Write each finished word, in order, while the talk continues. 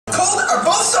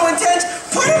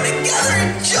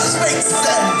makes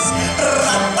sense.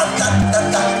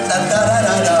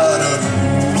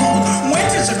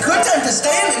 Winter's a good time to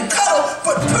stand and cuddle,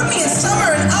 but put me in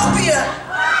summer and I'll be a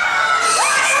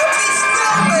happy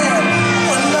snowman.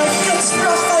 When life gets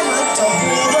rough, I like to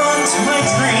hold on to my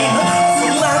dream,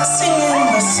 relaxing in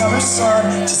the summer sun,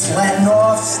 just letting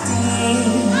off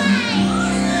steam.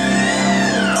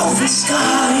 Oh, the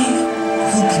sky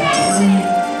will be blue,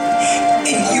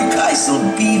 and you guys will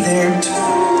be there too.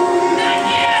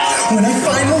 When I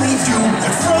finally do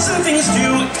what frozen things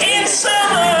do in summer.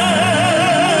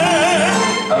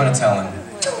 I'm gonna tell him.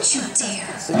 Don't you dare.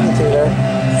 See you, Taylor.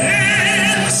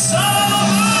 In summer.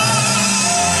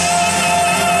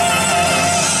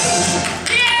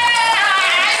 Yeah,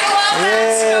 I love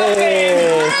that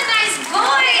snowman. What a nice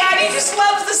boy. Yeah, he just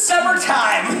loves the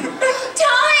summertime.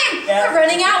 Time. Yeah. We're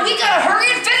running out. We gotta hurry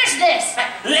and finish this.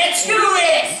 Let's do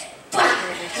this.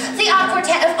 The odd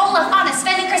quartet of Olaf, Anna,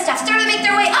 Sven, and Kristoff start to make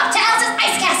their way up to Elsa's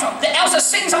ice castle. The Elsa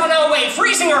sings on her way,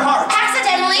 freezing her heart.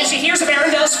 Accidentally, And she hears of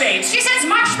Arendelle's fate. she sends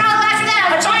marshmallow after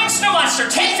them. A giant snow monster,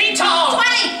 10 feet tall.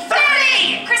 20,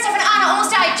 30! Kristoff and Anna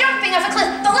almost died jumping off a cliff,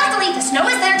 but luckily the snow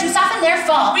is there to soften their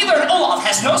fall. We learn Olaf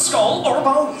has no skull or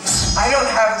bones. I don't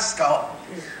have a skull.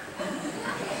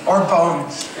 Or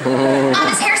bones.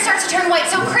 Anna's hair starts to turn white,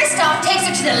 so Kristoff takes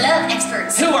her to the love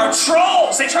experts. Who are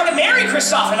trolls? They try to marry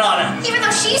Kristoff and Anna. Even though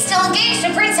she's still engaged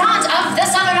to Prince Hans of the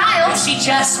Southern Isles. She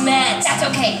just met. That's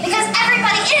okay, because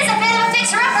everybody is a bit of a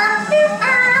fixer-upper.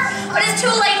 But it's too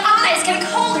late. Anna is getting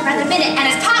colder by the minute, and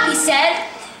as Poppy said...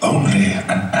 Only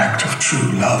an act of true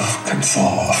love can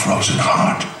thaw a frozen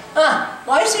heart. Huh,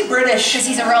 why is he British? Because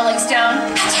he's a Rolling Stone.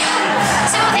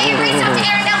 So they race up to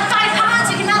Arendelle to find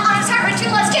Hans, who can melt Anna's heart when two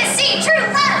loves kiss. See, true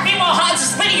love. Meanwhile, Hans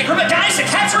is leading a group of guys to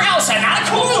capture Elsa. Not a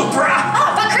cool move, bruh.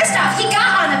 Oh, but Kristoff, he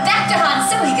got Anna back to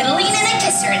Hans so he could lean in and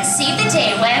kiss her and save the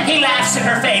day when... He laughs in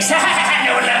her face.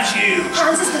 No one loves you.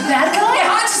 Hans is the bad guy?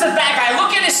 Yeah, Hans is the bad guy.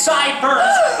 Look at his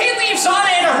sideburns. He leaves Anna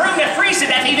in a room to freeze to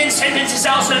death. He then sentences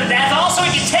Elsa to death. Also,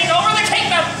 he can take over the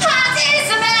kingdom. Hans is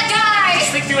the bad guy!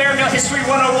 Speak through Arendelle History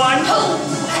 101. Oh,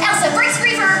 Elsa breaks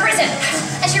free from her prison.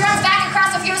 And she runs back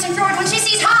across the frozen fjord when she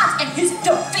sees Hans and his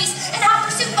dark face and hot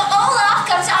pursuit. But Olaf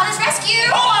comes to Anna's rescue.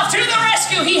 Olaf to the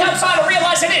rescue. He helps Anna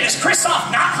realize that it is Kristoff,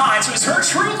 not Hans, who is her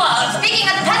true love. Speaking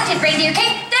of the patented reindeer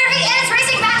king, there he is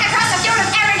racing back across the fjord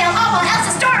of Arendelle. Oh, while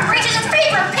Elsa's storm reaches its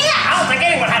fever pitch. I don't think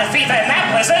anyone had a fever in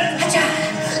that blizzard.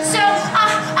 So,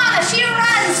 Anna, she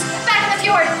runs back in the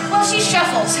fjord while she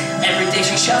shuffles. Every day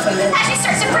she's shuffling. As she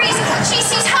starts to freeze, she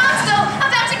sees Hans, though,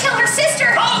 about to kill her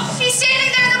sister. Oh! She's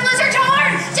standing there in the blizzard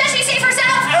torn. Does she save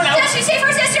herself? I don't know. Does she save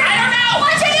her sister? I don't know.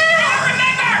 What to do? I don't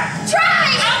remember. Try!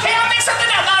 Okay, I'll make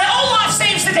something up. Olaf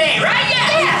saves the day, right?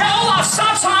 Yeah. Now Olaf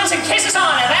stops Hans and kisses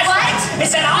Anna. That's What? right.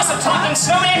 It's an awesome talking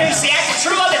snowman who's the act of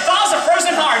true love that thaws a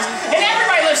frozen heart. And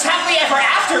everybody lives happily ever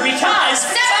after because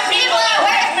Some people are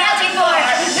worth melting for.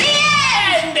 The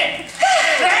end.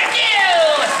 Thank you.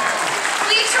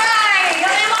 We tried.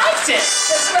 I liked it.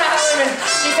 That's right.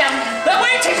 We found him. But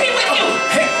wait, take me with you.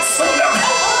 Hey, slow down.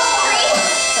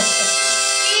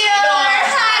 Your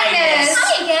Highness.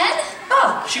 Hi again.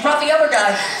 Oh, she brought the other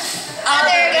guy.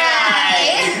 Other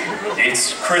guy.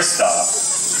 It's Kristoff.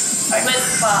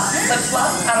 Flip-flop.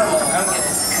 Flip-flop? I don't know. I'm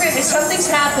getting it. Something's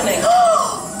happening.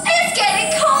 It's getting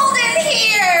cold in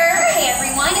here. Hey,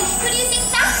 everyone. Who do you think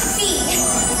that could be?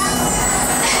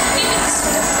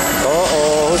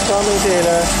 Uh-oh, who's coming,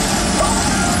 Taylor?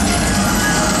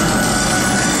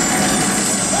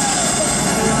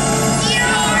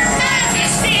 Your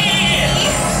Majesty.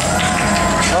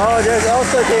 Oh, there's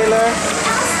Elsa, Taylor.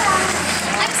 Elsa,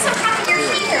 I'm so happy you're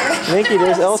here. Nikki,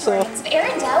 there's Elsa.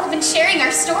 Arendelle have been sharing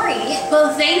our story.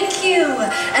 Well, thank you.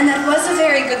 And that was a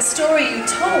very good story you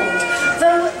told,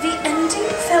 though the ending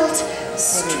felt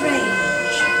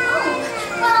strange.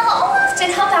 Oh, well, Olaf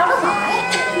did help out a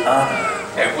lot.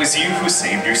 It was you who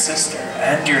saved your sister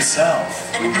and yourself.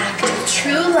 An act of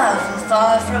true love will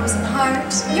thaw a frozen heart.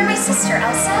 You're my sister,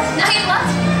 Elsa. I love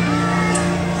you.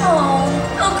 Oh,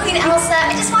 Queen Elsa,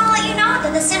 I just want to let you know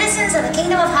that the citizens of the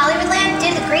Kingdom of Hollywoodland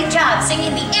did a great job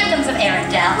singing the anthems of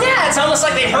Arendelle. Yeah, it's almost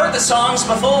like they've heard the songs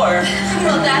before.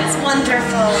 Well, that's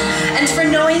wonderful. And for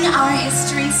knowing our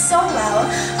history so well,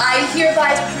 I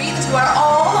hereby decree that you are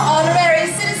all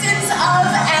honorary citizens of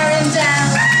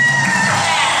Arendelle.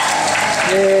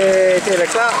 Yay, Taylor,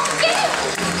 clap. To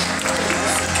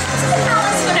the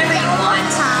palace whenever you want.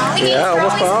 The gates Yeah, are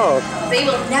almost always... proud. They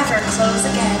will never close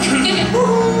again.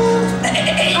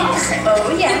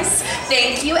 Oh, yes.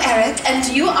 Thank you, Eric, and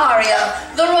you, Aria,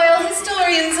 the royal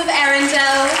historians of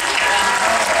Arendelle.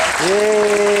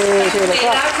 Yay, Taylor, Made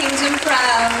clap. our kingdom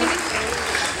proud.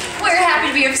 We're happy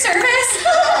to be be of service.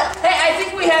 Hey, I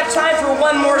think we have time for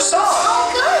one more song.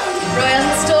 Oh, good. Royal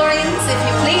historians, if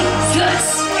you please.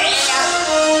 Yes.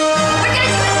 We're gonna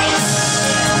do a thing.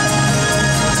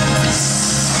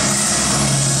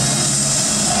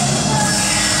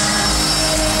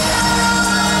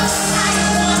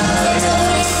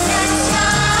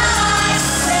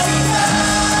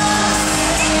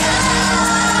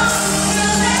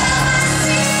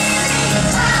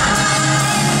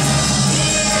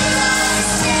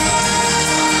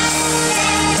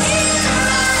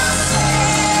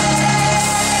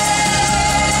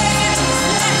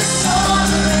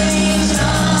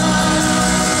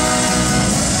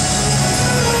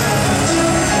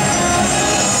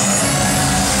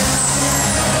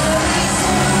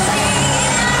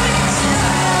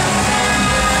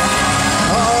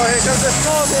 Uh-oh, here comes the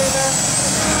snow, Taylor.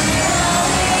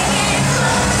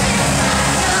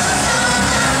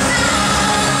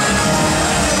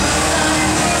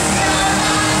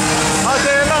 Oh,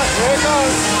 Taylor, here it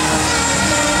goes.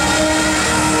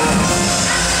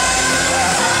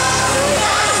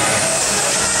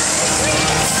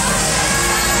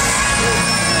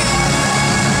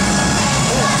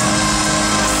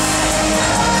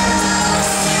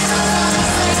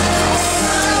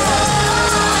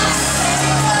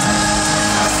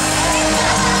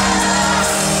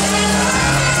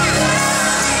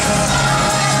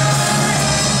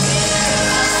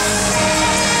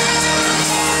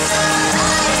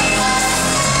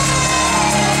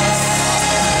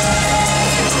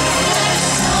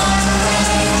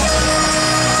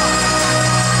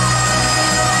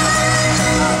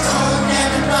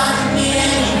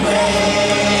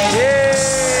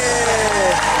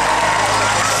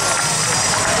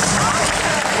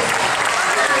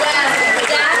 Well,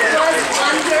 that was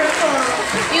wonderful.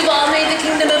 You've all made the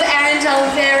kingdom of Arendelle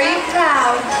very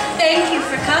proud. Thank you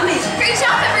for coming. Great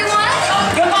job, everyone.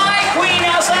 Goodbye, Queen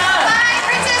Elsa. Bye,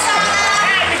 Princess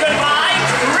Anna. And goodbye,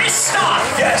 Kristoff.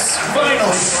 Yes,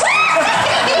 finally.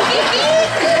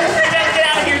 Get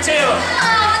out of here, too.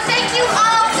 Oh, thank you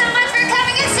all so much for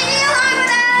coming and singing along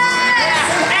with us.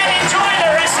 And enjoy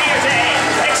the rest of your day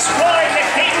exploring the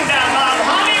kingdom of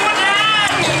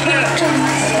Hollywoodland.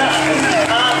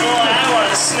 Oh, boy, I want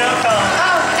a snow cone.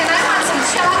 Oh, and I want some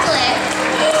chocolate.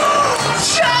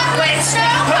 Chocolate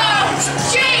snow cones!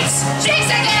 Jinx! Jinx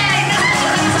again!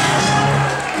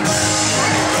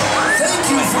 Thank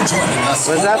you for joining us.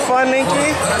 Was that fun,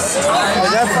 Linky?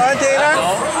 Was that fun, Taylor?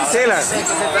 Taylor,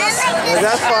 was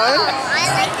that fun? I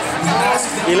like the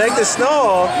snow. You like the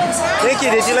snow?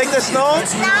 Linky, did you like the snow?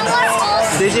 Now we're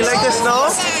all Did you like the snow?